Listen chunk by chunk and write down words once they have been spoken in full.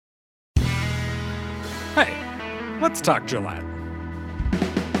Hey, let's talk Gillette.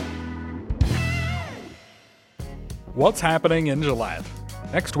 What's happening in Gillette?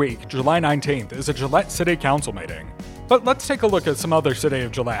 Next week, July 19th, is a Gillette City Council meeting. But let's take a look at some other City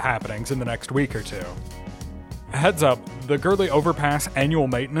of Gillette happenings in the next week or two. Heads up, the Gurley Overpass annual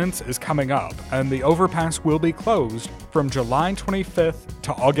maintenance is coming up, and the overpass will be closed from July 25th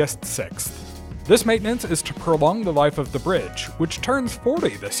to August 6th. This maintenance is to prolong the life of the bridge, which turns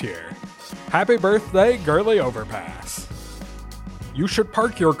 40 this year. Happy birthday, Gurley Overpass! You should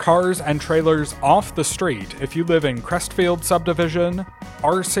park your cars and trailers off the street if you live in Crestfield Subdivision,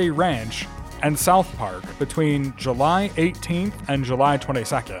 RC Ranch, and South Park between July 18th and July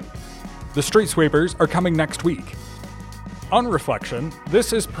 22nd. The street sweepers are coming next week. On reflection,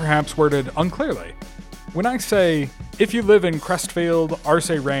 this is perhaps worded unclearly. When I say, if you live in Crestfield,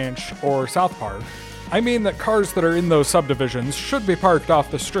 RC Ranch, or South Park, I mean that cars that are in those subdivisions should be parked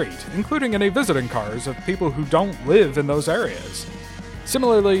off the street, including any visiting cars of people who don't live in those areas.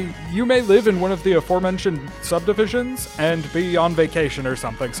 Similarly, you may live in one of the aforementioned subdivisions and be on vacation or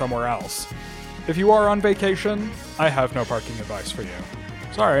something somewhere else. If you are on vacation, I have no parking advice for you.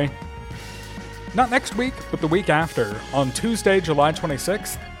 Sorry. Not next week, but the week after, on Tuesday, July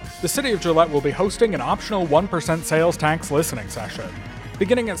 26th, the City of Gillette will be hosting an optional 1% sales tax listening session,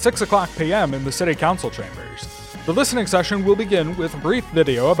 beginning at 6 o'clock p.m. in the City Council chambers. The listening session will begin with a brief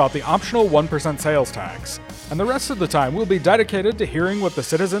video about the optional 1% sales tax, and the rest of the time will be dedicated to hearing what the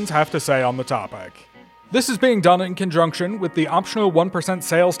citizens have to say on the topic. This is being done in conjunction with the optional 1%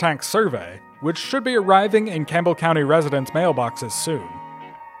 sales tax survey, which should be arriving in Campbell County residents' mailboxes soon.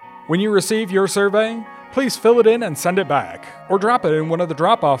 When you receive your survey, please fill it in and send it back, or drop it in one of the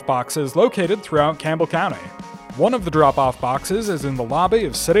drop-off boxes located throughout Campbell County. One of the drop-off boxes is in the lobby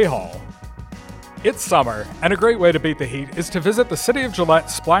of City Hall. It's summer, and a great way to beat the heat is to visit the City of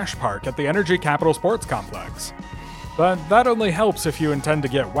Gillette Splash Park at the Energy Capital Sports Complex. But that only helps if you intend to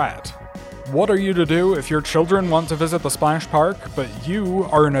get wet. What are you to do if your children want to visit the Splash Park, but you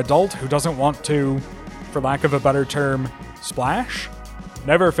are an adult who doesn't want to, for lack of a better term, splash?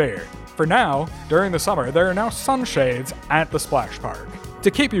 Never fear. For now, during the summer, there are now sunshades at the Splash Park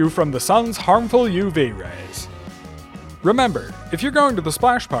to keep you from the sun's harmful UV rays. Remember, if you're going to the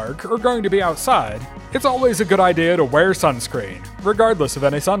Splash Park or going to be outside, it's always a good idea to wear sunscreen, regardless of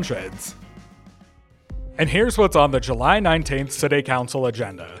any sunshades. And here's what's on the July 19th City Council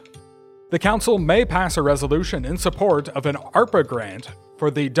agenda. The Council may pass a resolution in support of an ARPA grant for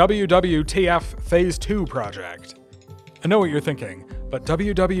the WWTF Phase 2 project. I know what you're thinking, but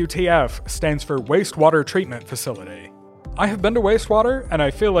WWTF stands for Wastewater Treatment Facility. I have been to wastewater, and I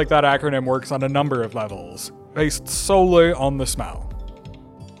feel like that acronym works on a number of levels, based solely on the smell.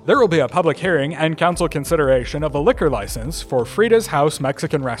 There will be a public hearing and council consideration of a liquor license for Frida's House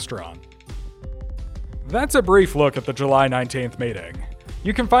Mexican Restaurant. That's a brief look at the July 19th meeting.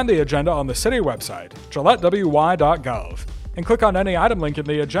 You can find the agenda on the city website, gillettewy.gov, and click on any item link in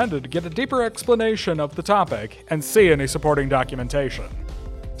the agenda to get a deeper explanation of the topic and see any supporting documentation.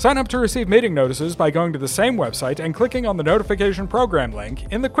 Sign up to receive meeting notices by going to the same website and clicking on the notification program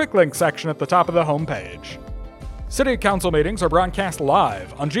link in the quick link section at the top of the homepage. City Council meetings are broadcast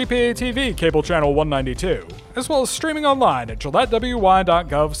live on GPA TV cable channel 192, as well as streaming online at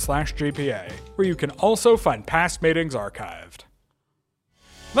gillettewy.gov/GPA, where you can also find past meetings archived.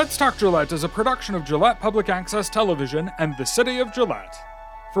 Let's Talk Gillette is a production of Gillette Public Access Television and the City of Gillette.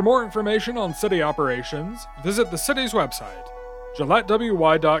 For more information on city operations, visit the city's website,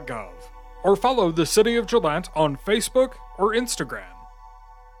 gillettewy.gov, or follow the City of Gillette on Facebook or Instagram.